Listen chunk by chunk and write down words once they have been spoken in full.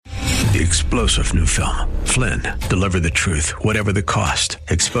The explosive new film, Flynn, deliver the truth, whatever the cost,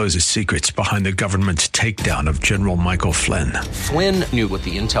 exposes secrets behind the government's takedown of General Michael Flynn. Flynn knew what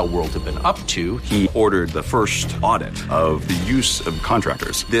the intel world had been up to. He ordered the first audit of the use of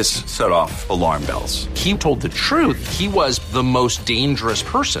contractors. This set off alarm bells. He told the truth. He was the most dangerous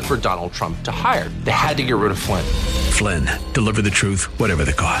person for Donald Trump to hire. They had to get rid of Flynn. Flynn, deliver the truth, whatever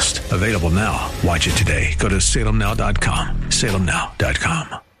the cost. Available now. Watch it today. Go to salemnow.com.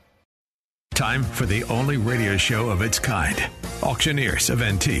 salemnow.com. Time for the only radio show of its kind. Auctioneers of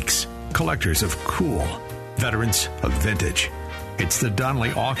antiques, collectors of cool, veterans of vintage. It's the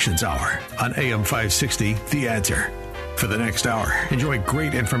Donnelly Auctions Hour on AM 560, The Answer. For the next hour, enjoy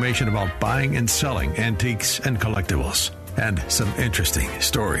great information about buying and selling antiques and collectibles, and some interesting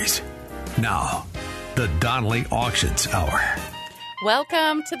stories. Now, the Donnelly Auctions Hour.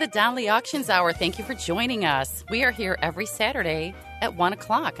 Welcome to the Donnelly Auctions Hour. Thank you for joining us. We are here every Saturday at 1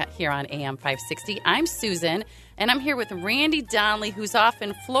 o'clock here on AM 560. I'm Susan, and I'm here with Randy Donnelly, who's off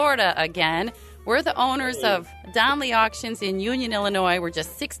in Florida again. We're the owners of Donnelly Auctions in Union, Illinois. We're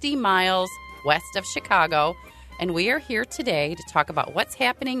just 60 miles west of Chicago, and we are here today to talk about what's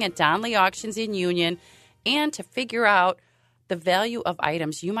happening at Donnelly Auctions in Union and to figure out the value of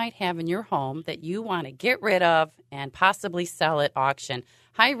items you might have in your home that you want to get rid of and possibly sell at auction.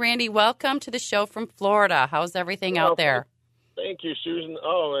 Hi, Randy. Welcome to the show from Florida. How's everything out there? Thank you, Susan.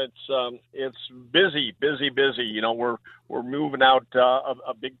 Oh, it's busy. You know, we're moving out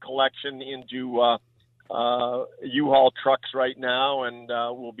a big collection into U-Haul trucks right now, and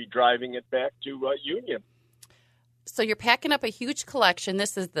we'll be driving it back to Union. So you're packing up a huge collection.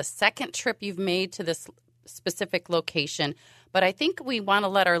 This is the second trip you've made to this specific location, but I think we want to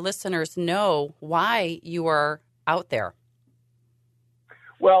let our listeners know why you are out there.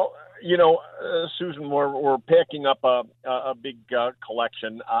 Well, you know, Susan, we're packing up a big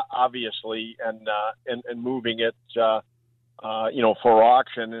collection, obviously, and moving it, you know, for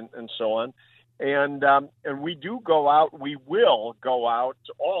auction and so on. And we do go out. We will go out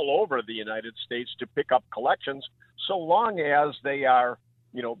all over the United States to pick up collections, so long as they are,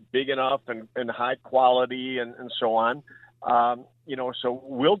 you know, big enough and high quality and so on. You know, so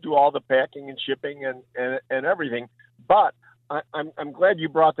we'll do all the packing and shipping and everything. But I'm glad you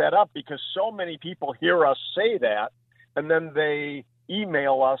brought that up, because so many people hear us say that, and then they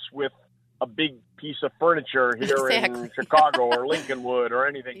email us with a big piece of furniture here in Chicago or Lincolnwood or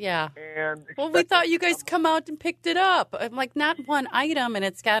anything. Yeah. And well, we thought you guys come out and picked it up. I'm like, not one item, and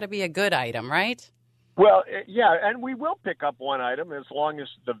it's got to be a good item, right? Well, yeah, and we will pick up one item as long as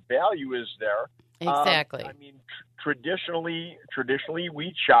the value is there. Exactly. I mean, traditionally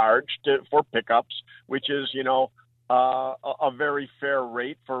we charged for pickups, which is, you know, a very fair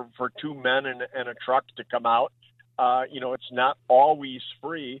rate for two men and a truck to come out. You know, it's not always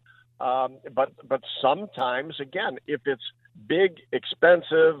free, but sometimes, again, if it's big,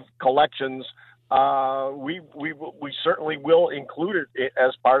 expensive collections, we certainly will include it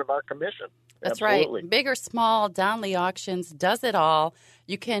as part of our commission. That's Absolutely. right. Big or small, Donnelly Auctions does it all.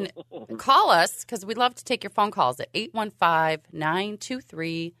 You can call us, because we'd love to take your phone calls at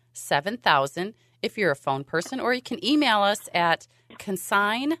 815-923-7000 if you're a phone person, or you can email us at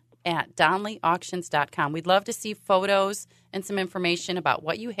consign@donnellyauctions.com. We'd love to see photos and some information about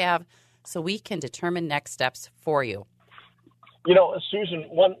what you have so we can determine next steps for you. You know, Susan,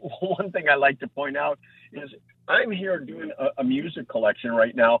 one thing I like to point out is I'm here doing a music collection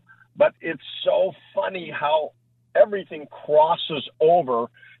right now, but it's so funny how everything crosses over.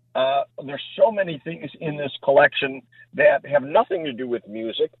 There's so many things in this collection that have nothing to do with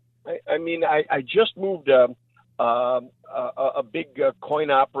music. I mean, I just moved a big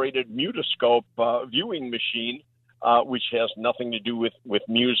coin-operated mutoscope viewing machine, which has nothing to do with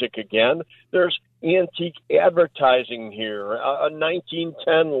music again. There's antique advertising here, a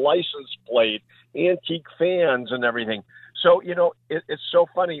 1910 license plate, antique fans and everything. So, you know, it's so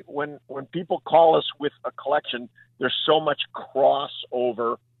funny when people call us with a collection, there's so much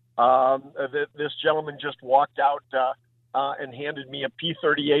crossover. This gentleman just walked out and handed me a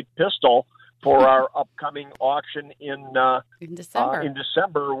P38 pistol for our upcoming auction in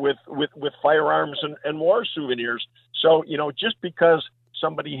December with firearms and war souvenirs. So, you know, just because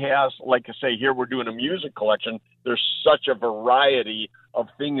somebody has, like I say, here we're doing a music collection, there's such a variety of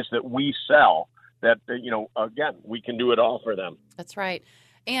things that we sell that, you know, again, we can do it all for them. That's right.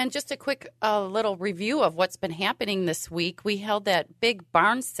 And just a quick little review of what's been happening this week. We held that big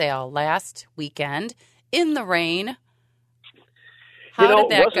barn sale last weekend in the rain. How did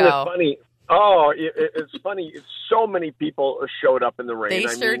that go? Wasn't it funny? Oh, it's funny. So many people showed up in the rain. They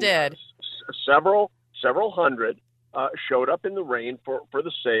sure did. Several hundred showed up in the rain for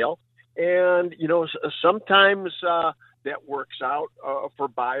the sale. And, sometimes that works out for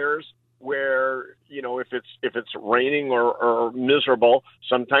buyers where, if it's raining or miserable,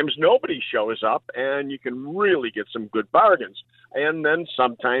 sometimes nobody shows up and you can really get some good bargains. And then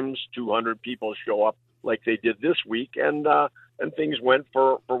sometimes 200 people show up like they did this week, and things went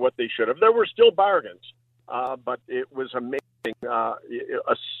for what they should have. There were still bargains, but it was amazing,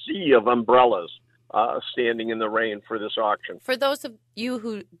 a sea of umbrellas standing in the rain for this auction. For those of you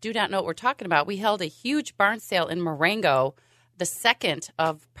who do not know what we're talking about, we held a huge barn sale in Marengo, the second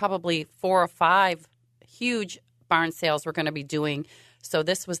of probably 4 or 5 huge barn sales we're going to be doing. So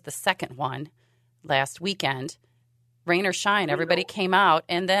this was the second one last weekend. Rain or shine, everybody came out.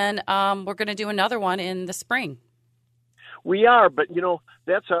 And then we're going to do another one in the spring. We are, but,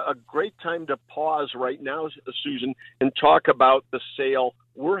 that's a great time to pause right now, Susan, and talk about the sale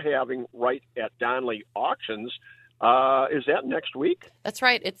we're having right at Donley Auctions. Is that next week? That's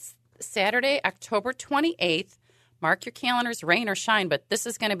right. It's Saturday, October 28th. Mark your calendars, rain or shine, but this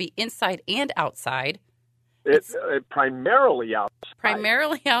is going to be inside and outside. It's primarily outside.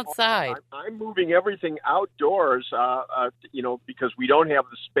 Primarily outside. I'm moving everything outdoors, because we don't have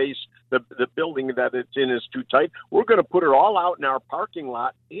the space. The building that it's in is too tight. We're going to put it all out in our parking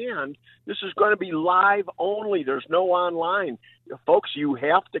lot, and this is going to be live only. There's no online. Folks, you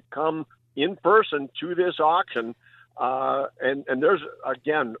have to come in person to this auction. And there's,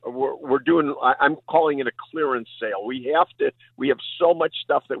 again, we're doing, I'm calling it a clearance sale. We have so much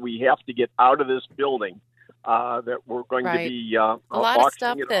stuff that we have to get out of this building. That we're going to be a lot of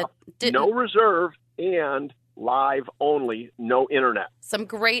stuff that didn't, no reserve and live only, no internet. Some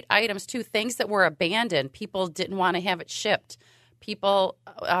great items too, things that were abandoned. People didn't want to have it shipped. People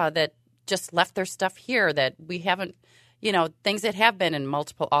that just left their stuff here that we haven't, things that have been in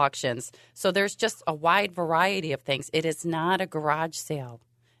multiple auctions. So there's just a wide variety of things. It is not a garage sale.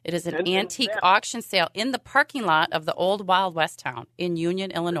 It is an antique auction sale in the parking lot of the old Wild West town in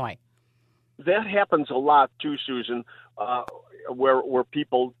Union, Illinois. That happens a lot too, Susan, where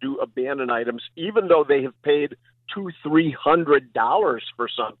people do abandon items, even though they have paid $200-300 for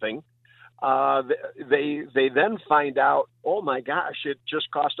something. They then find out, oh my gosh, it just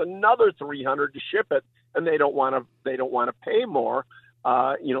cost another $300 to ship it, and they don't want to pay more.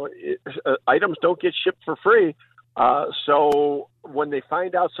 Items don't get shipped for free. So when they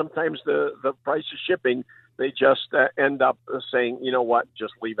find out sometimes the price of shipping, they just end up saying, you know what,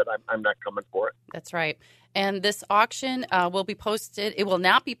 just leave it. I'm not coming for it. That's right. And this auction will be posted. It will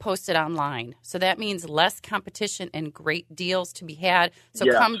not be posted online. So that means less competition and great deals to be had.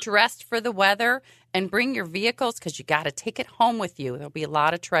 So Come dressed for the weather and bring your vehicles because you got to take it home with you. There'll be a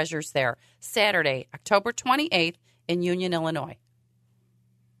lot of treasures there. Saturday, October 28th in Union, Illinois.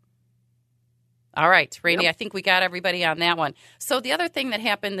 All right, Randy, I think we got everybody on that one. So the other thing that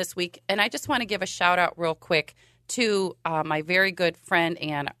happened this week, and I just want to give a shout out real quick to my very good friend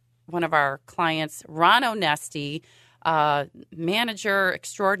and one of our clients, Ron Onesti, manager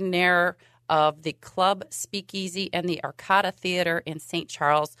extraordinaire of the Club Speakeasy and the Arcata Theater in St.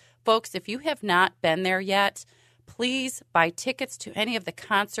 Charles. Folks, if you have not been there yet, please buy tickets to any of the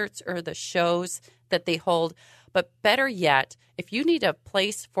concerts or the shows that they hold. But better yet, if you need a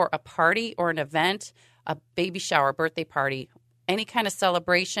place for a party or an event, a baby shower, birthday party, any kind of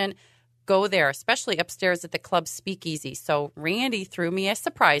celebration, go there, especially upstairs at the Club Speakeasy. So Randy threw me a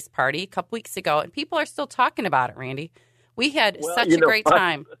surprise party a couple weeks ago, and people are still talking about it, Randy. We had such a great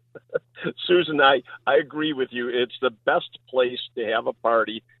time. Susan, I agree with you. It's the best place to have a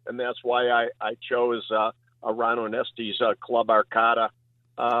party, and that's why I chose Ron Onesti's Club Arcata.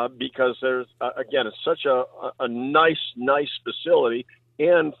 Because there's, again, it's such a nice facility.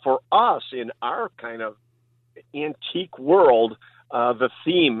 And for us in our kind of antique world, the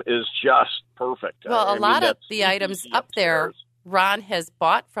theme is just perfect. Well, a lot of the items up there, Ron has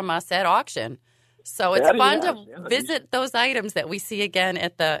bought from us at auction. So it's fun to visit those items that we see again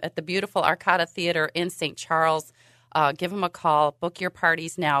at the beautiful Arcata Theater in St. Charles. Give them a call. Book your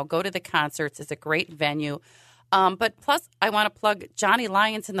parties now. Go to the concerts. It's a great venue. But plus, I want to plug Johnny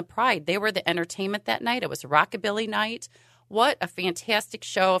Lyons and the Pride. They were the entertainment that night. It was Rockabilly night. What a fantastic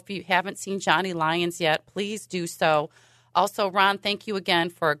show. If you haven't seen Johnny Lyons yet, please do so. Also, Ron, thank you again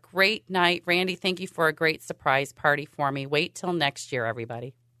for a great night. Randy, thank you for a great surprise party for me. Wait till next year,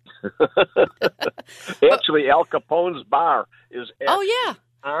 everybody. Actually, Al Capone's bar is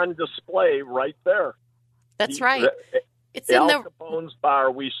on display right there. That's right. It's Al in Capone's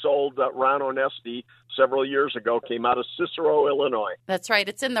bar we sold Ron Onesti several years ago, came out of Cicero, Illinois. That's right.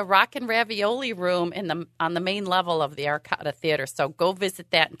 It's in the Rockin' Ravioli room on the main level of the Arcata Theater. So go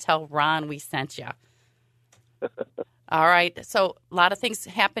visit that and tell Ron we sent you. All right. So a lot of things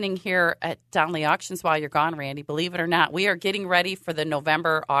happening here at Donnelly Auctions while you're gone, Randy. Believe it or not, we are getting ready for the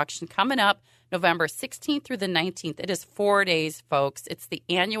November auction coming up November 16th through the 19th. It is 4 days, folks. It's the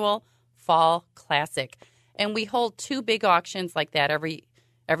annual Fall Classic. And we hold two big auctions like that every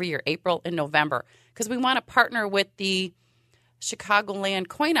year, April and November, because we want to partner with the Chicagoland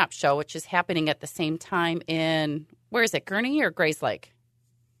Coin Op Show, which is happening at the same time in, where is it, Gurnee or Grays Lake?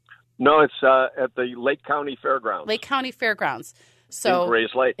 No, it's at the Lake County Fairgrounds. Lake County Fairgrounds. So in Grays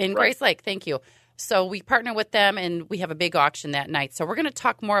Lake. In right. Grays Lake, thank you. So we partner with them, and we have a big auction that night. So we're going to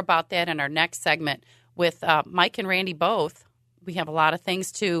talk more about that in our next segment with Mike and Randy both. We have a lot of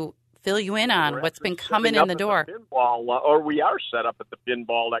things to fill you in on what's been coming in the door. The pinball, or we are set up at the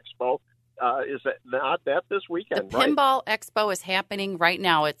Pinball Expo. Is it not that this weekend? The Pinball Expo is happening right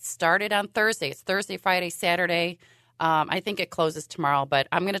now. It started on Thursday. It's Thursday, Friday, Saturday. I think it closes tomorrow, but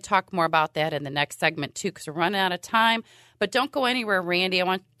I'm going to talk more about that in the next segment, too, because we're running out of time. But don't go anywhere, Randy. I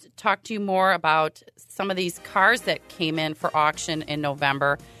want to talk to you more about some of these cars that came in for auction in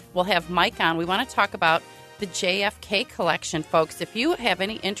November. We'll have Mike on. We want to talk about the JFK collection, folks. If you have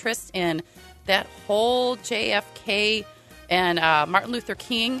any interest in that whole JFK and Martin Luther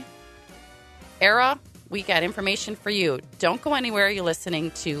King era, we got information for you. Don't go anywhere. You're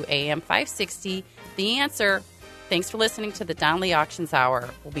listening to AM 560, The Answer. Thanks for listening to the Donnelly Auctions Hour.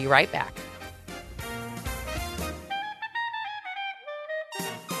 We'll be right back.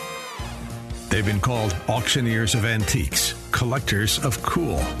 They've been called auctioneers of antiques, collectors of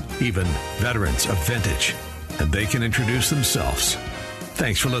cool, even veterans of vintage. And they can introduce themselves.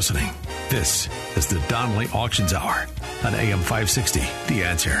 Thanks for listening. This is the Donnelly Auctions Hour on AM 560, The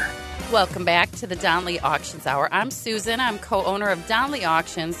Answer. Welcome back to the Donnelly Auctions Hour. I'm Susan. I'm co-owner of Donnelly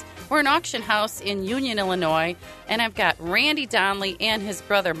Auctions. We're an auction house in Union, Illinois, and I've got Randy Donnelly and his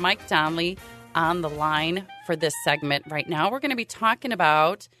brother Mike Donnelly on the line for this segment right now. We're going to be talking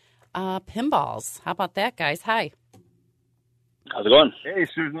about pinballs. How about that, guys? Hi. How's it going? Hey,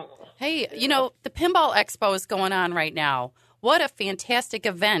 Susan. Hey, you know, the Pinball Expo is going on right now. What a fantastic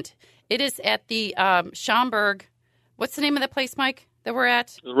event. It is at the Schaumburg. What's the name of the place, Mike, that we're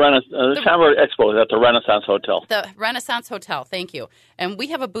at? The Schaumburg Expo is at the Renaissance Hotel. The Renaissance Hotel, thank you. And we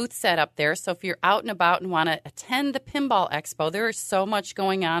have a booth set up there, so if you're out and about and want to attend the Pinball Expo, there is so much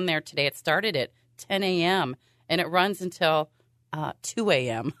going on there today. It started at 10 a.m., and it runs until 2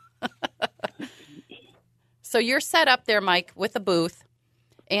 a.m. So you're set up there, Mike, with a booth,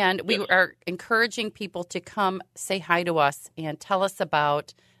 and we are encouraging people to come say hi to us and tell us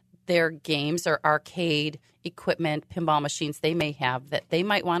about their games or arcade equipment, pinball machines they may have that they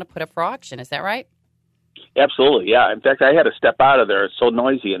might want to put up for auction. Is that right? Absolutely, yeah. In fact, I had to step out of there. It's so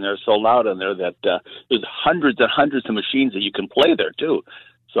noisy and they're so loud in there that there's hundreds and hundreds of machines that you can play there, too.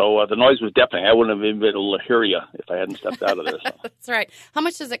 So the noise was deafening. I wouldn't have even been able to hear you if I hadn't stepped out of there. So. That's right. How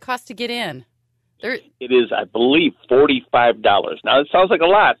much does it cost to get in? It is, I believe, $45. Now, it sounds like a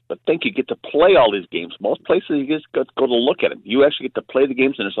lot, but think you get to play all these games. Most places you just go to look at them. You actually get to play the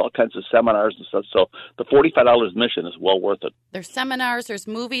games, and there's all kinds of seminars and stuff. So the $45 admission is well worth it. There's seminars, there's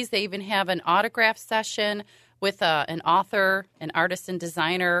movies. They even have an autograph session with an author, an artist and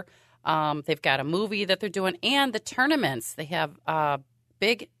designer. They've got a movie that they're doing, and the tournaments. They have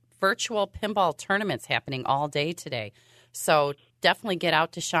big virtual pinball tournaments happening all day today. So definitely get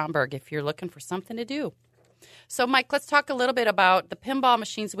out to Schaumburg if you're looking for something to do. So, Mike, let's talk a little bit about the pinball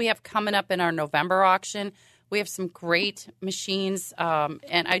machines we have coming up in our November auction. We have some great machines,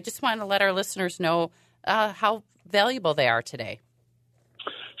 and I just want to let our listeners know how valuable they are today.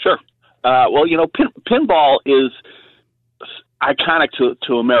 Sure. Well, you know, pinball is iconic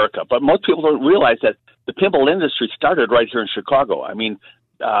to America, but most people don't realize that the pinball industry started right here in Chicago. I mean,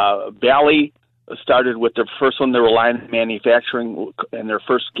 Bally started with their first one, they were line manufacturing, and their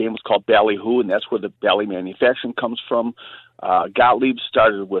first game was called Ballyhoo, and that's where the Bally manufacturing comes from. Gottlieb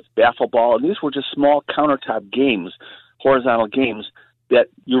started with Baffle Ball, and these were just small countertop games, horizontal games, that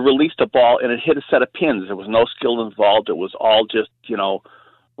you released a ball and it hit a set of pins. There was no skill involved. It was all just,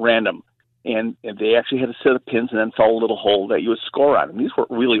 random. And they actually had a set of pins and then fell a little hole that you would score on. And these were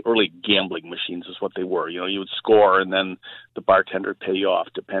really early gambling machines is what they were. You would score and then the bartender would pay you off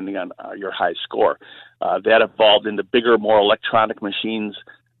depending on your high score. That evolved into bigger, more electronic machines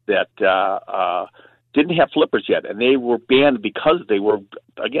that didn't have flippers yet. And they were banned because they were,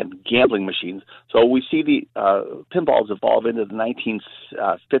 again, gambling machines. So we see the pinballs evolve into the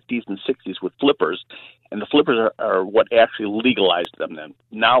 1950s and 60s with flippers. And the flippers are what actually legalized them then.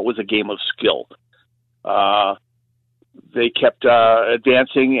 Now it was a game of skill. They kept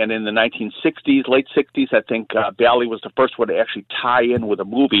advancing, and in the 1960s, late 60s, I think Bally was the first one to actually tie in with a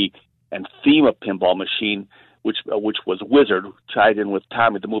movie and theme a pinball machine which was Wizard, tied in with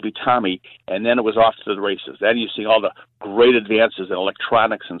Tommy, the movie Tommy, and then it was off to the races. Then you see all the great advances in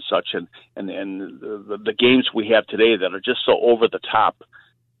electronics and such, and the games we have today that are just so over the top.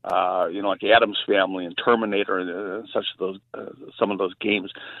 Like Addams Family and Terminator and such those some of those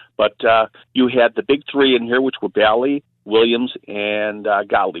games. But you had the big three in here, which were Bally, Williams, and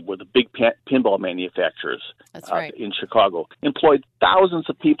Gottlieb, were the big pinball manufacturers. That's right. In Chicago. Employed thousands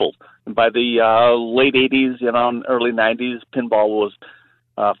of people. And by the late 80s, early 90s, pinball was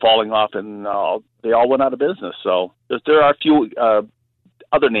falling off, and they all went out of business. So there are a few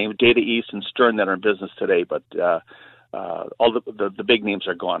other names, Data East and Stern, that are in business today, but all the big names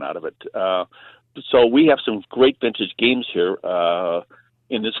are gone out of it. So we have some great vintage games here.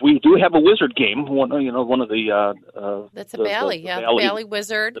 In this, we do have a Wizard game. One of the that's a Bally, the Bally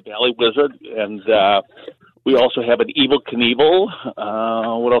Wizard. The Bally Wizard, and we also have an Evil Knievel.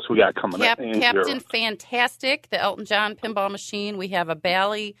 What else we got coming up? Captain Fantastic, the Elton John pinball machine. We have a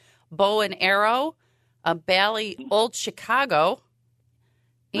Bally Bow and Arrow, a Bally Old Chicago,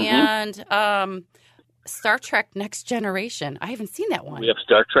 and Star Trek Next Generation. I haven't seen that one. We have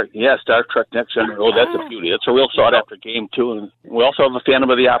Star Trek. Yeah, Star Trek Next Generation. Oh, that's a beauty. It's a real sought-after game, too. And we also have a Phantom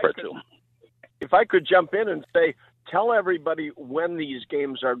of the Opera, too. If I could jump in and say, tell everybody when these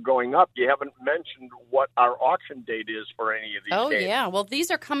games are going up. You haven't mentioned what our auction date is for any of these games. Oh, yeah. Well,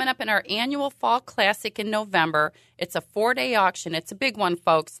 these are coming up in our annual Fall Classic in November. It's a 4-day auction. It's a big one,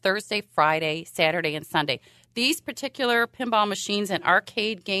 folks. Thursday, Friday, Saturday, and Sunday. These particular pinball machines and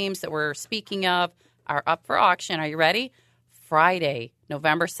arcade games that we're speaking of are up for auction. Are you ready? Friday,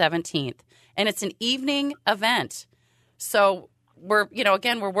 November 17th. And it's an evening event. So we're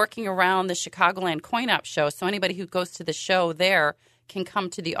working around the Chicagoland Coin-Op show. So anybody who goes to the show there can come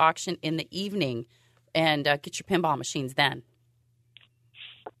to the auction in the evening and get your pinball machines then.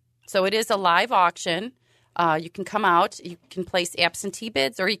 So it is a live auction. You can come out. You can place absentee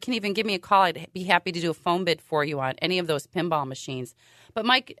bids, or you can even give me a call. I'd be happy to do a phone bid for you on any of those pinball machines. But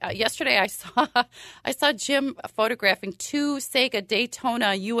Mike, yesterday I saw Jim photographing 2 Sega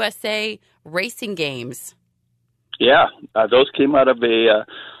Daytona USA racing games. Yeah, those came out of a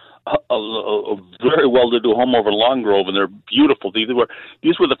very well-to-do home over Long Grove, and they're beautiful. These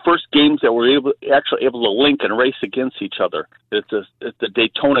were the first games that were actually able to link and race against each other. It's the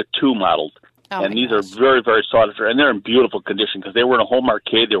Daytona 2 models. Oh, and these are very, very sought after, and they're in beautiful condition because they were in a home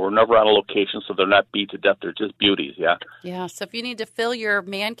arcade. They were never on a location, so they're not beat to death. They're just beauties, yeah. Yeah, so if you need to fill your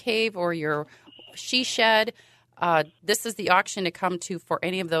man cave or your she shed, this is the auction to come to for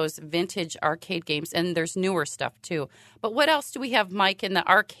any of those vintage arcade games, and there's newer stuff too. But what else do we have, Mike, in the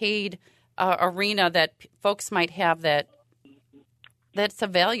arcade arena that folks might have that's of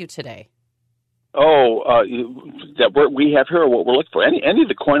value today? That we have here, what we're looking for. Any of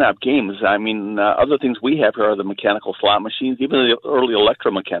the coin-op games, other things we have here are the mechanical slot machines, even the early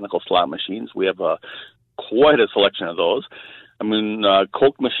electromechanical slot machines. We have quite a selection of those.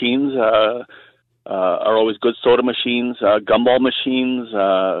 Coke machines are always good, soda machines, gumball machines.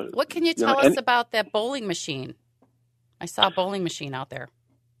 What can you tell us about that bowling machine? I saw a bowling machine out there.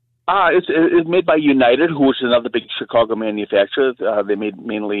 It's made by United, which is another big Chicago manufacturer. They made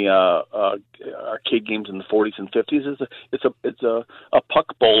mainly arcade games in the 40s and 50s. It's a puck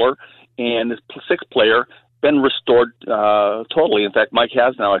bowler, and it's 6-player. Been restored totally. In fact, Mike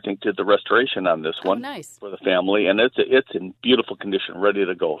has now, I think, did the restoration on this one for the family, and it's in beautiful condition, ready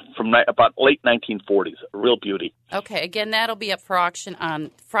to go from about late 1940s. A real beauty. Okay, again, that'll be up for auction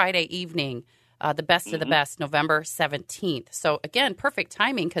on Friday evening. The best of the best, November 17th. So, again, perfect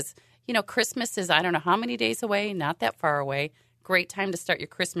timing because, Christmas is I don't know how many days away, not that far away. Great time to start your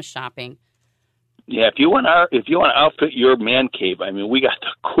Christmas shopping. Yeah, if you want to outfit your man cave, we got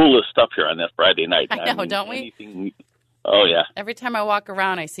the coolest stuff here on that Friday night. I know, don't we? Oh, yeah. Every time I walk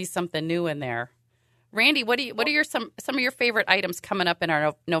around, I see something new in there. Randy, what are some of your favorite items coming up in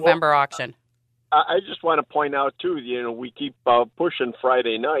our November auction? I just want to point out, too, we keep pushing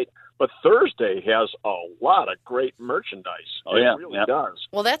Friday night. But Thursday has a lot of great merchandise. Oh, yeah. It really does.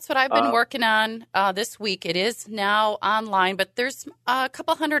 Well, that's what I've been working on this week. It is now online, but there's a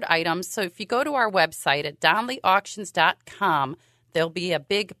couple hundred items. So if you go to our website at DonnellyAuctions.com, there'll be a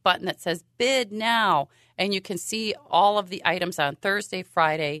big button that says Bid Now, and you can see all of the items on Thursday,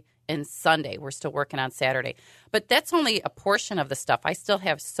 Friday, and Sunday. We're still working on Saturday. But that's only a portion of the stuff. I still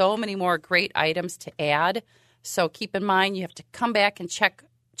have so many more great items to add. So keep in mind you have to come back and check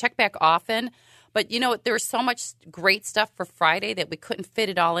back often. But, there was so much great stuff for Friday that we couldn't fit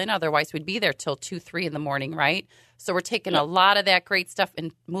it all in. Otherwise, we'd be there till 2, 3 in the morning, right? So we're taking a lot of that great stuff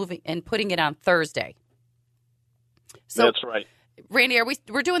and moving and putting it on Thursday. So that's right. Randy,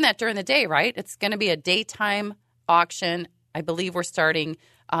 we're doing that during the day, right? It's going to be a daytime auction. I believe we're starting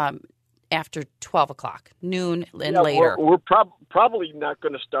after 12 o'clock, noon and later. We're probably not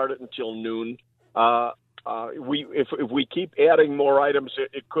going to start it until noon. If we keep adding more items,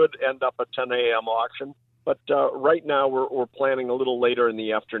 it could end up a 10 a.m. auction. But right now we're planning a little later in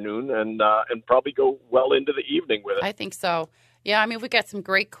the afternoon and probably go well into the evening with it. I think so. Yeah, I mean, we got some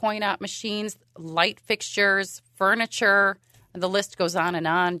great coin-op machines, light fixtures, furniture. The list goes on and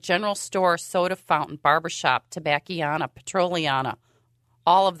on. General store, soda fountain, barbershop, Tobacciana, Petroliana,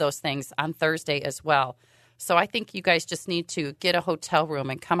 all of those things on Thursday as well. So I think you guys just need to get a hotel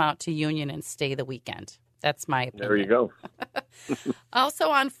room and come out to Union and stay the weekend. That's my opinion. There you go. Also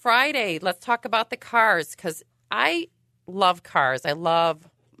on Friday, let's talk about the cars because I love cars. I love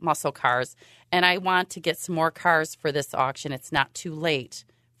muscle cars, and I want to get some more cars for this auction. It's not too late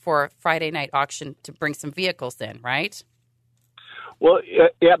for a Friday night auction to bring some vehicles in, right? Well,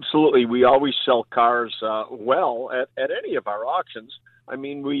 absolutely. We always sell cars well at any of our auctions. I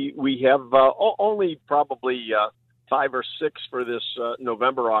mean, we have only probably 5 or 6 for this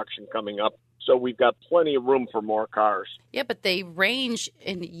November auction coming up. So we've got plenty of room for more cars. Yeah, but they range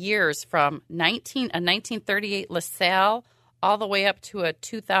in years from a 1938 LaSalle all the way up to a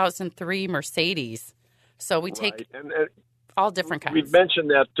 2003 Mercedes. So we take all different kinds. We've mentioned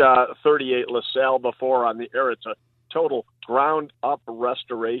that 38 LaSalle before on the air. It's a total ground-up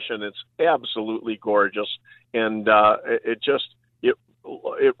restoration. It's absolutely gorgeous, and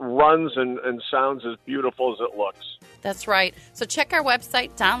it runs and sounds as beautiful as it looks. That's right. So check our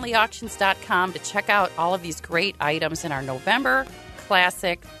website, DonnellyAuctions.com, to check out all of these great items in our November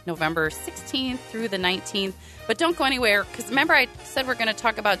Classic, November 16th through the 19th. But don't go anywhere, because remember I said we're going to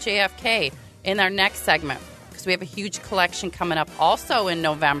talk about JFK in our next segment, because we have a huge collection coming up also in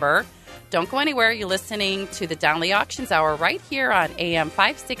November. Don't go anywhere. You're listening to the Donnelly Auctions Hour right here on AM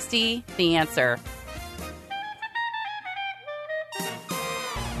 560, The Answer.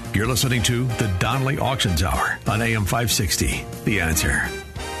 You're listening to the Donnelly Auctions Hour on AM 560, The Answer.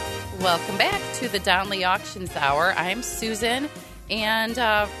 Welcome back to the Donnelly Auctions Hour. I'm Susan, and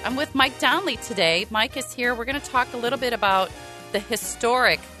I'm with Mike Donnelly today. Mike is here. We're going to talk a little bit about the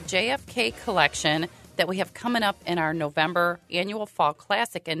historic JFK collection that we have coming up in our November annual Fall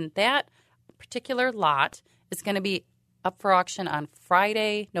Classic, and that particular lot is going to be up for auction on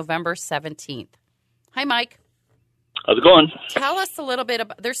Friday, November 17th. Hi, Mike. How's it going? Tell us a little bit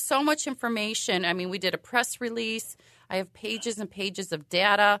about, there's so much information. I mean, we did a press release. I have pages and pages of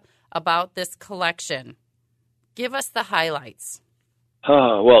data about this collection. Give us the highlights.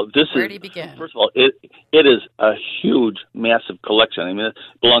 Well, Where do you begin? First of all, it is a huge, massive collection. I mean, it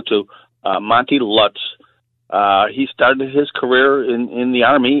belonged to Monty Lutz. He started his career in the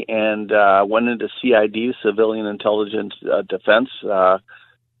Army and went into CID, Civilian Intelligence Defense,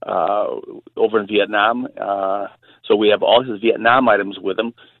 over in Vietnam. So we have all his Vietnam items with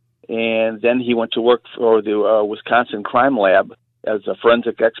him. And then he went to work for the Wisconsin Crime Lab as a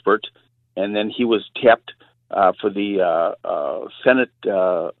forensic expert. And then he was tapped for the Senate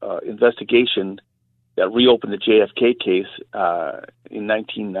investigation that reopened the JFK case in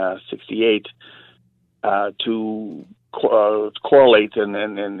 1968 to correlate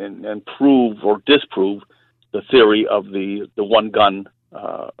and prove or disprove the theory of the one-gun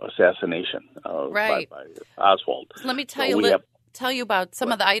assassination by Oswald. So let me tell you about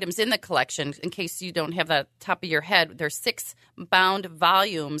some of the items in the collection in case you don't have that top of your head. There's 6 bound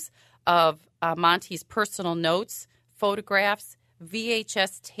volumes of Monty's personal notes, photographs,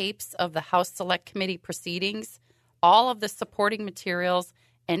 VHS tapes of the House Select Committee proceedings, all of the supporting materials,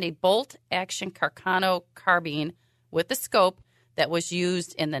 and a bolt-action Carcano carbine with a scope that was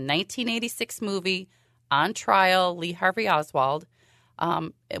used in the 1986 movie On Trial, Lee Harvey Oswald,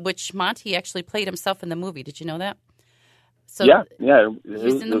 which Monty actually played himself in the movie. Did you know that? So yeah.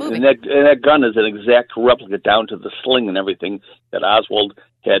 He's in the movie. And that gun is an exact replica down to the sling and everything that Oswald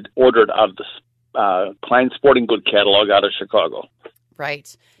had ordered out of the Klein Sporting Good catalog out of Chicago.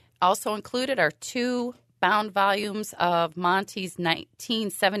 Right. Also included are 2 bound volumes of Monty's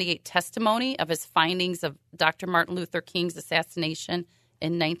 1978 testimony of his findings of Dr. Martin Luther King's assassination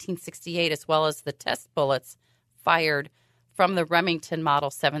in 1968, as well as the test bullets fired from the Remington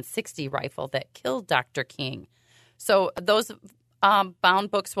Model 760 rifle that killed Dr. King. So those bound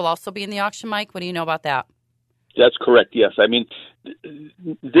books will also be in the auction, Mike. What do you know about that? That's correct, yes. I mean,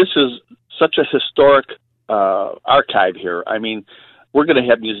 this is such a historic archive here. I mean, we're going to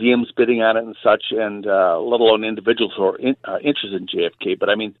have museums bidding on it and such, and let alone individuals who are interested in JFK. But,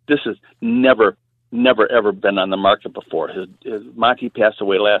 I mean, this has never, ever been on the market before. Monty passed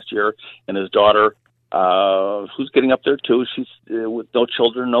away last year, and his daughter who's getting up there too. She's with no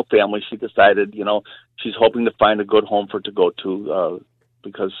children, no family. She decided, she's hoping to find a good home for it to go to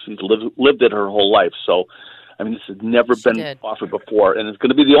because she's lived it her whole life. So, I mean, this has never been offered before, and it's going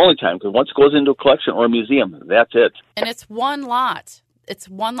to be the only time, because once it goes into a collection or a museum, that's it. And it's one lot. It's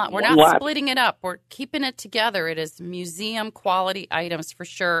one lot. We're not splitting it up. We're keeping it together. It is museum quality items for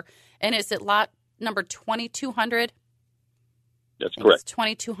sure. And is it lot number 2200? That's correct. It's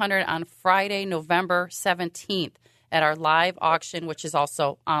 2200 on Friday, November 17th at our live auction, which is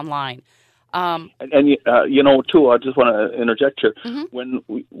also online. Too, I just want to interject here. Mm-hmm. When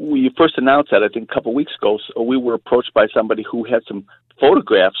we first announced that, I think a couple of weeks ago, we were approached by somebody who had some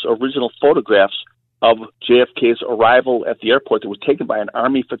original photographs of JFK's arrival at the airport that was taken by an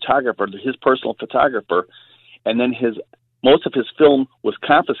Army photographer, his personal photographer, and then most of his film was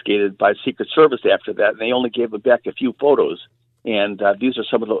confiscated by Secret Service after that, and they only gave him back a few photos. And these are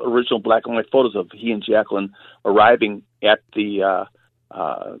some of the original black and white photos of he and Jacqueline arriving at the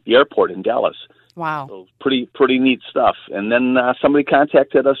airport in Dallas. Wow. So pretty neat stuff. And then somebody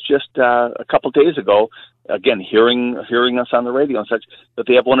contacted us just a couple days ago, again, hearing us on the radio and such, that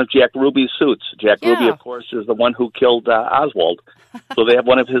they have one of Jack Ruby's suits. Jack Ruby, of course, is the one who killed Oswald. So they have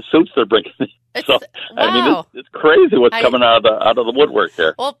one of his suits they're bringing. Wow. I mean, it's crazy what's coming out of the woodwork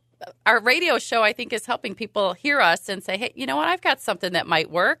there. Well, our radio show, I think, is helping people hear us and say, hey, you know what, I've got something that might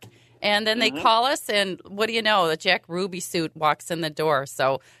work. And then they call us, and what do you know? The Jack Ruby suit walks in the door.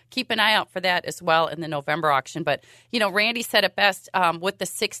 So keep an eye out for that as well in the November auction. But, Randy said it best, with the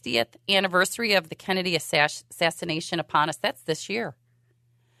 60th anniversary of the Kennedy assassination upon us, that's this year.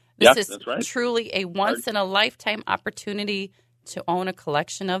 This is truly a once-in-a-lifetime opportunity to own a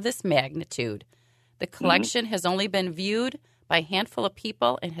collection of this magnitude. The collection has only been viewed by a handful of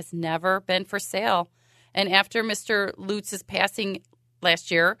people and has never been for sale. And after Mr. Lutz's passing last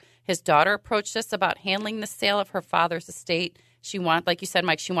year, his daughter approached us about handling the sale of her father's estate. Like you said,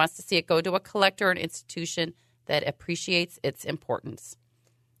 Mike, she wants to see it go to a collector or an institution that appreciates its importance.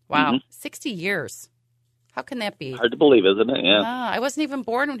 Wow, 60 years. How can that be? Hard to believe, isn't it? Yeah. I wasn't even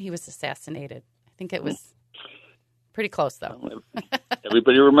born when he was assassinated. I think it was pretty close, though.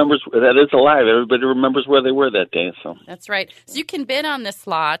 Everybody remembers that is alive. Everybody remembers where they were that day. So that's right. So you can bid on this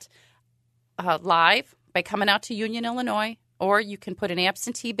lot live by coming out to Union, Illinois. Or you can put an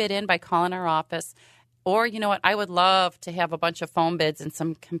absentee bid in by calling our office. Or, you know what, I would love to have a bunch of phone bids and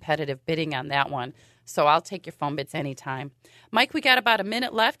some competitive bidding on that one. So I'll take your phone bids anytime. Mike, we got about a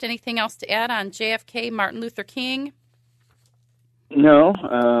minute left. Anything else to add on JFK, Martin Luther King? No.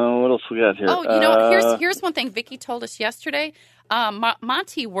 What else we got here? Oh, here's one thing Vicki told us yesterday.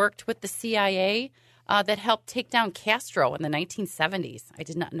 Monty worked with the CIA that helped take down Castro in the 1970s. I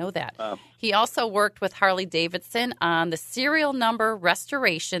did not know that. He also worked with Harley Davidson on the serial number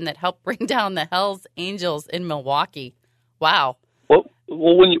restoration that helped bring down the Hells Angels in Milwaukee. Wow. Well,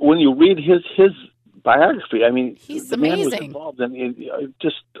 when you read his biography, I mean, he's the amazing. Man was involved in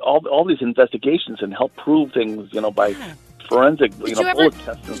just all these investigations and helped prove things, by forensic, bullet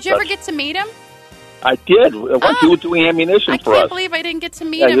tests. Did you ever get to meet him? I did. Once he was doing ammunition for us. I can't believe I didn't get to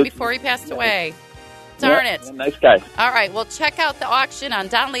meet him before he passed away. Darn it. Nice guy. All right. Well, check out the auction on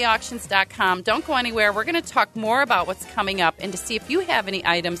DonnellyAuctions.com. Don't go anywhere. We're going to talk more about what's coming up and to see if you have any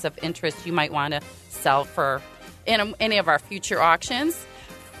items of interest you might want to sell for in any of our future auctions.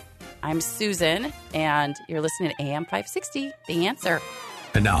 I'm Susan, and you're listening to AM 560, The Answer.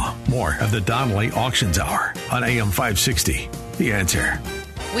 And now, more of the Donnelly Auctions Hour on AM 560, The Answer.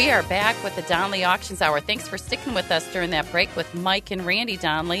 We are back with the Donnelly Auctions Hour. Thanks for sticking with us during that break with Mike and Randy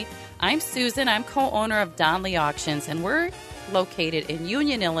Donnelly. I'm Susan. I'm co-owner of Donnelly Auctions, and we're located in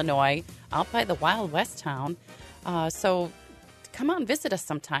Union, Illinois, out by the Wild West town. So come out and visit us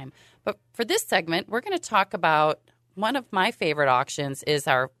sometime. But for this segment, we're going to talk about one of my favorite auctions is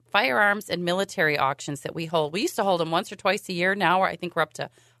our firearms and military auctions that we hold. We used to hold them once or twice a year. Now I think we're up to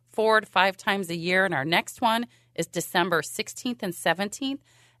 4 to 5 times a year, and our next one is December 16th and 17th.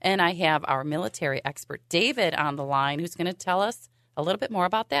 And I have our military expert, David, on the line, who's going to tell us a little bit more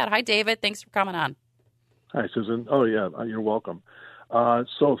about that. Hi, David. Thanks for coming on. Hi, Susan. Oh, yeah, you're welcome.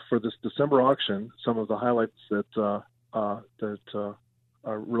 So for this December auction, some of the highlights that are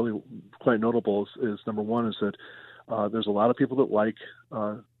really quite notable is number one is that there's a lot of people that like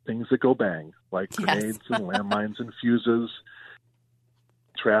things that go bang, like grenades and landmines and fuses,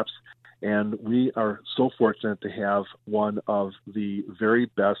 traps. And we are so fortunate to have one of the very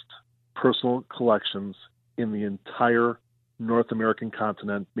best personal collections in the entire North American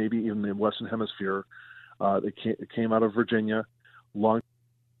continent, maybe even the Western Hemisphere. It came out of Virginia, long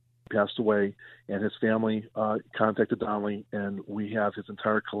passed away, and his family contacted Donnelly, and we have his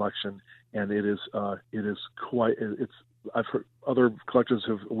entire collection, and it is quite. I've heard other collectors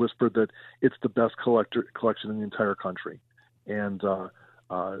have whispered that it's the best collection in the entire country, and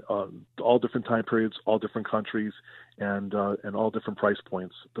all different time periods, all different countries, and all different price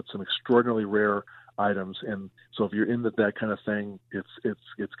points. But some extraordinarily rare items, and so if you're into that kind of thing,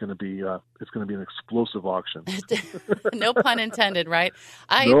 it's going to be an explosive auction. No pun intended, right?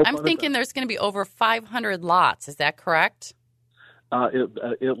 I'm thinking there's going to be over 500 lots. Is that correct?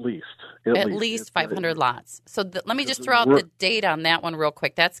 At least 500 lots. So let me just throw out the date on that one real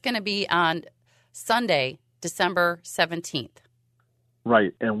quick. That's going to be on Sunday, December 17th.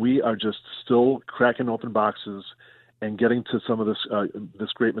 Right, and we are just still cracking open boxes and getting to some of this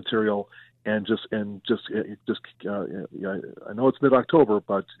great material, and I know it's mid-October,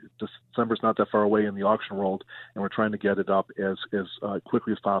 but December's not that far away in the auction world, and we're trying to get it up as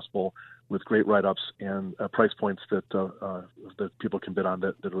quickly as possible with great write-ups and price points that people can bid on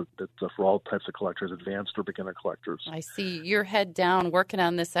that for all types of collectors, advanced or beginner collectors. I see your head down working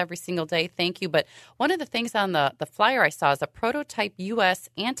on this every single day. Thank you. But one of the things on the flyer I saw is a prototype U.S.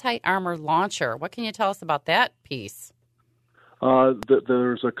 anti-armor launcher. What can you tell us about that piece?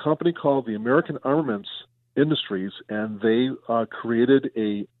 There's a company called the American Armaments Industries, and they created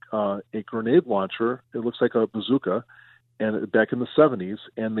a grenade launcher. It looks like a bazooka, and back in the 70s,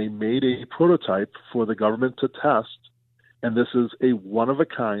 and they made a prototype for the government to test. And this is a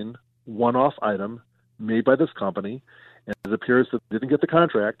one-of-a-kind, one-off item made by this company, and it appears that they didn't get the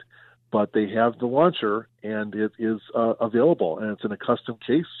contract, but they have the launcher, and it is available, and it's in a custom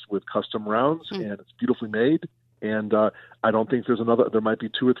case with custom rounds, and it's beautifully made. And I don't think there might be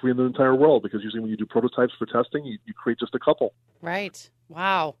 2 or 3 in the entire world, because usually when you do prototypes for testing, you create just a couple. Right.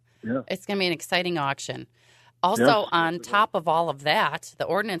 Wow. Yeah. It's going to be an exciting auction. Also, on top of all of that, the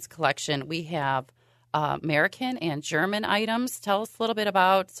Ordnance Collection, we have American and German items. Tell us a little bit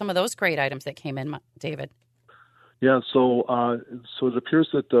about some of those great items that came in, David. Yeah, so it appears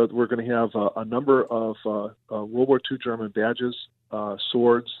that we're going to have a number of World War II German badges,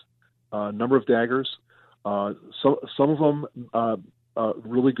 swords, a number of daggers. Some of them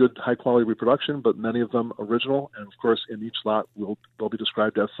really good, high-quality reproduction, but many of them original. And, of course, in each lot, they'll be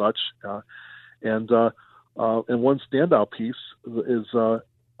described as such. And one standout piece is that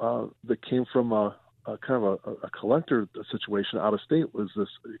came from a kind of a collector situation out of state, was this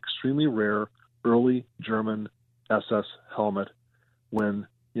extremely rare early German SS helmet when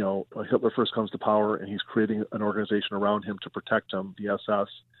Hitler first comes to power and he's creating an organization around him to protect him, the SS.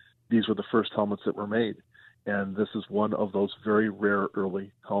 These were the first helmets that were made, and this is one of those very rare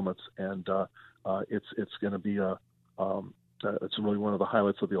early helmets, and it's going to be it's really one of the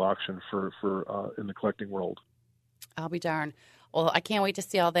highlights of the auction for in the collecting world. I'll be darned. Well, I can't wait to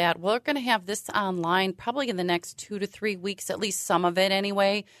see all that. We're going to have this online probably in the next 2 to 3 weeks, at least some of it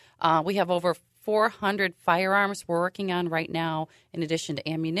anyway. We have over 400 firearms we're working on right now, in addition to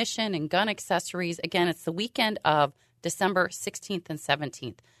ammunition and gun accessories. Again, it's the weekend of December 16th and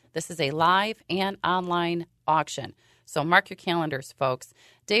 17th. This is a live and online auction. So mark your calendars, folks.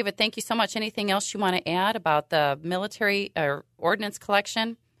 David, thank you so much. Anything else you want to add about the military or ordnance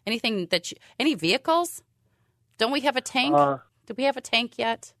collection? Anything any vehicles? Don't we have a tank? Do we have a tank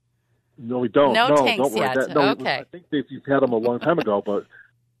yet? No, we don't. No tanks don't worry. yet. Okay. I think you've had them a long time ago, but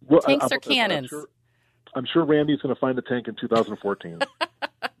tanks or cannons? I'm sure Randy's going to find a tank in 2014.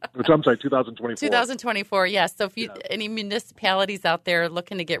 I'm sorry, 2024. 2024, yes. So if any municipalities out there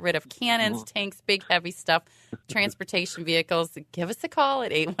looking to get rid of cannons, tanks, big, heavy stuff, transportation vehicles, give us a call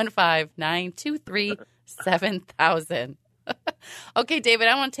at 815-923-7000. Okay, David,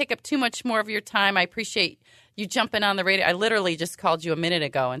 I don't want to take up too much more of your time. I appreciate you jumping on the radio. I literally just called you a minute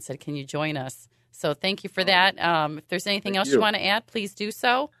ago and said, can you join us? So thank you for that. If there's anything else you want to add, please do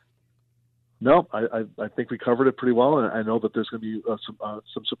so. No, I think we covered it pretty well, and I know that there's going to be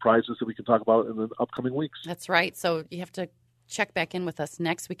some surprises that we can talk about in the upcoming weeks. That's right. So you have to check back in with us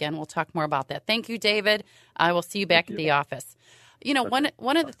next weekend. We'll talk more about that. Thank you, David. I will see you back at the office.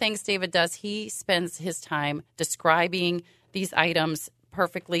 One of the things David does, he spends his time describing these items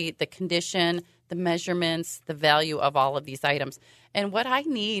perfectly, the condition, the measurements, the value of all of these items. And what I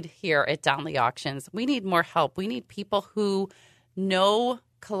need here at Donnelly Auctions, we need more help. We need people who know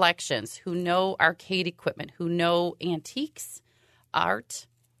collections, who know arcade equipment, who know antiques, art,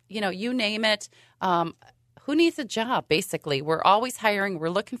 you name it. Who needs a job, basically? We're always hiring. We're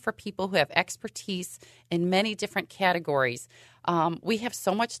looking for people who have expertise in many different categories. We have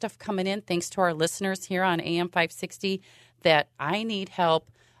so much stuff coming in, thanks to our listeners here on AM 560, that I need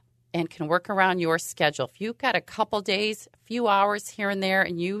help and can work around your schedule. If you've got a couple days, a few hours here and there,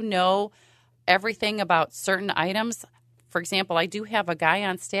 and you know everything about certain items. For example, I do have a guy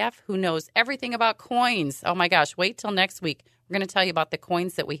on staff who knows everything about coins. Oh, my gosh, wait till next week. We're going to tell you about the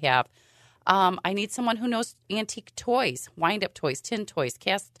coins that we have. I need someone who knows antique toys, wind-up toys, tin toys,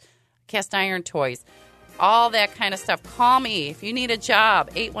 cast iron toys, all that kind of stuff. Call me if you need a job,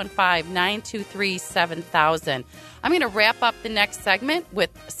 815-923-7000. I'm going to wrap up the next segment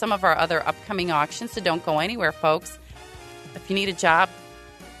with some of our other upcoming auctions, so don't go anywhere, folks. If you need a job,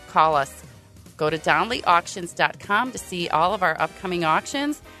 call us. Go to DonnellyAuctions.com to see all of our upcoming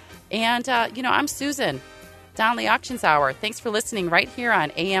auctions. And, I'm Susan, Donnelly Auctions Hour. Thanks for listening right here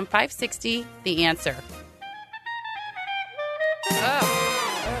on AM 560, The Answer.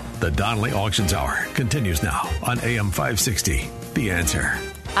 The Donnelly Auctions Hour continues now on AM 560, The Answer.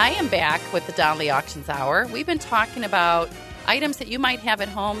 I am back with the Donnelly Auctions Hour. We've been talking about items that you might have at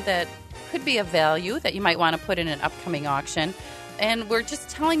home that could be of value that you might want to put in an upcoming auction. And we're just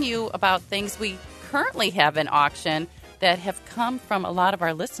telling you about things we currently have in auction that have come from a lot of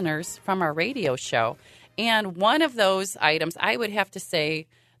our listeners from our radio show. And one of those items, I would have to say,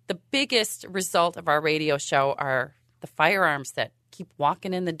 the biggest result of our radio show are the firearms that keep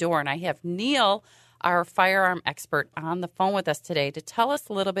walking in the door. And I have Neil, our firearm expert, on the phone with us today to tell us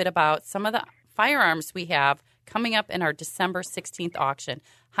a little bit about some of the firearms we have coming up in our December 16th auction.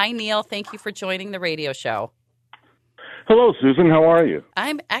 Hi, Neil. Thank you for joining the radio show. Hello, Susan. How are you?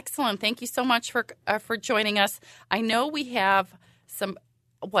 I'm excellent. Thank you so much for joining us. I know we have some,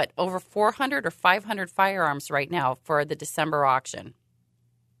 over 400 or 500 firearms right now for the December auction.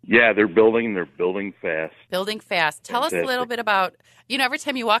 Yeah, they're building fast. Building fast. Tell us a little bit about, every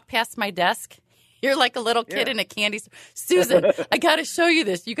time you walk past my desk, you're like a little kid in a candy store. Susan, I got to show you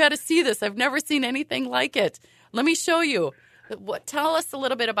this. You got to see this. I've never seen anything like it. Let me show you. Tell us a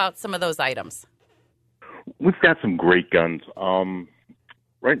little bit about some of those items. We've got some great guns.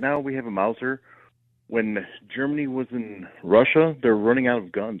 Right now we have a Mauser. When Germany was in Russia, they're running out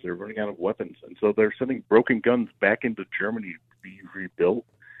of guns. They're running out of weapons. And so they're sending broken guns back into Germany to be rebuilt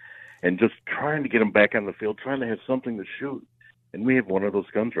and just trying to get them back on the field, trying to have something to shoot. And we have one of those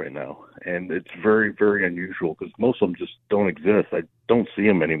guns right now. And it's very, very unusual because most of them just don't exist. I don't see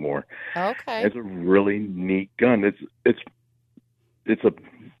them anymore. Okay. It's a really neat gun. It's a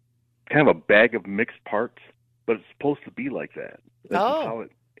kind of a bag of mixed parts, but it's supposed to be like that. That's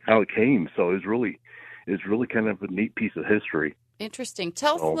how it came. So it's really kind of a neat piece of history. Interesting.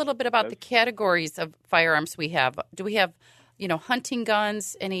 Tell us a little bit about the categories of firearms we have. Do we have, hunting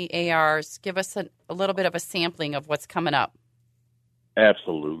guns, any ARs? Give us a little bit of a sampling of what's coming up.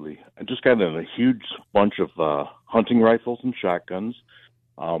 Absolutely. I just got in a huge bunch of hunting rifles and shotguns.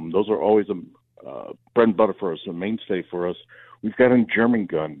 Those are always a bread and butter for us, a mainstay for us. We've got in German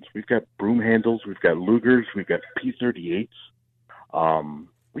guns. We've got broom handles. We've got Lugers. We've got P-38s.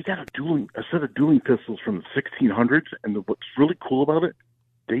 We got a set of dueling pistols from the 1600s, and what's really cool about it,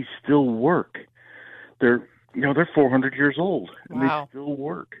 they still work. They're 400 years old, and wow. They still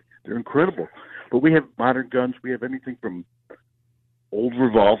work. They're incredible. But we have modern guns. We have anything from old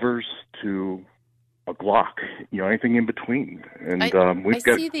revolvers to a Glock, anything in between. And we've got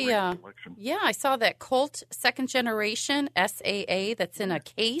a great collection. Yeah, I saw that Colt second generation SAA that's in a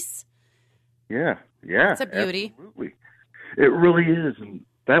case. Yeah. It's a beauty. Absolutely. It really is, and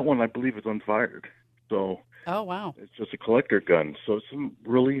that one I believe is unfired. So oh wow, it's just a collector gun. So it's some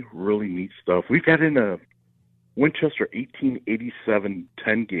really, really neat stuff. We've got in a Winchester 1887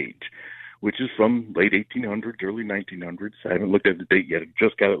 10 gauge, which is from late 1800s, early 1900s. I haven't looked at the date yet. I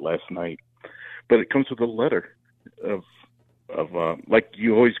just got it last night. But it comes with a letter of like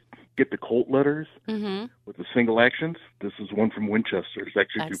you always get the Colt letters with the single actions. This is one from Winchester. It's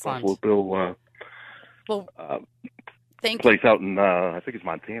actually through Buffalo Bill place out in, I think it's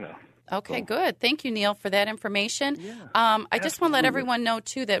Montana. Okay, good. Thank you, Neil, for that information. Yeah, I just want to let everyone know,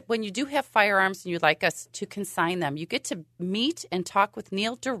 too, that when you do have firearms and you'd like us to consign them, you get to meet and talk with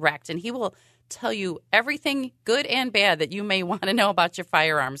Neil direct, and he will tell you everything good and bad that you may want to know about your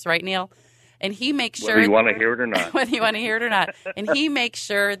firearms. Right, Neil? And he makes sure... Whether you want to hear it or not. Whether you want to hear it or not. And he makes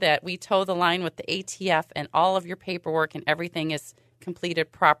sure that we toe the line with the ATF and all of your paperwork and everything is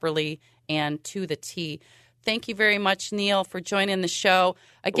completed properly and to the T. Thank you very much, Neil, for joining the show.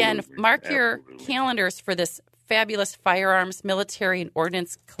 Again, mark your calendars for this fabulous firearms, military, and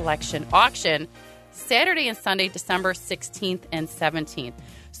ordnance collection auction Saturday and Sunday, December 16th and 17th.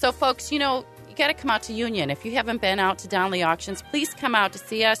 So, folks, you got to come out to Union. If you haven't been out to Donnelly Auctions, please come out to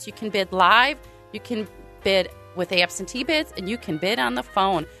see us. You can bid live, you can bid with absentee bids, and you can bid on the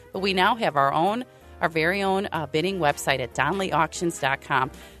phone. But we now have our very own bidding website at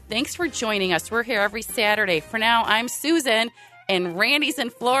DonnellyAuctions.com. Thanks for joining us. We're here every Saturday. For now, I'm Susan, and Randy's in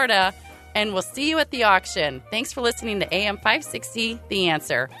Florida, and we'll see you at the auction. Thanks for listening to AM 560, The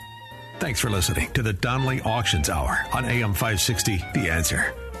Answer. Thanks for listening to the Donnelly Auctions Hour on AM 560, The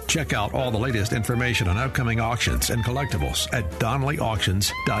Answer. Check out all the latest information on upcoming auctions and collectibles at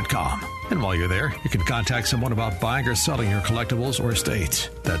DonnellyAuctions.com. And while you're there, you can contact someone about buying or selling your collectibles or estates.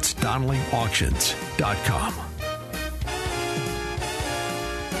 That's DonnellyAuctions.com.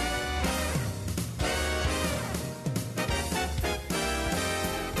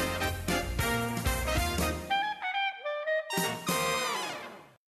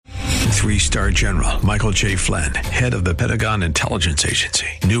 Three-star General Michael J. Flynn, head of the Pentagon Intelligence Agency,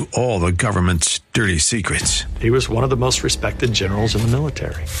 knew all the government's dirty secrets. He was one of the most respected generals in the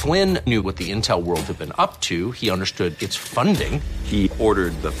military. Flynn knew what the intel world had been up to. He understood its funding. He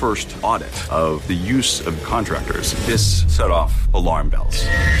ordered the first audit of the use of contractors. This set off alarm bells.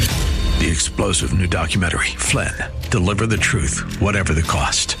 The explosive new documentary, Flynn, Deliver the Truth, Whatever the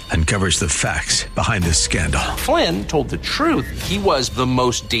Cost, uncovers the facts behind this scandal. Flynn told the truth. He was the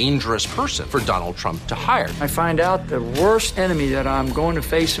most dangerous person for Donald Trump to hire. I find out the worst enemy that I'm going to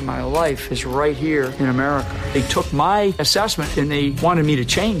face in my life is right here in America. They took my assessment and they wanted me to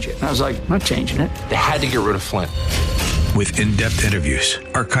change it. And I was like, I'm not changing it. They had to get rid of Flynn. With in-depth interviews,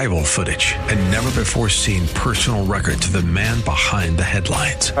 archival footage, and never-before-seen personal records of the man behind the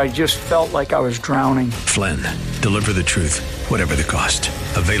headlines. I just felt like I was drowning. Flynn, Deliver the Truth, Whatever the Cost.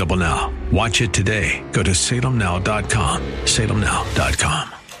 Available now. Watch it today. Go to SalemNow.com.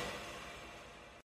 SalemNow.com.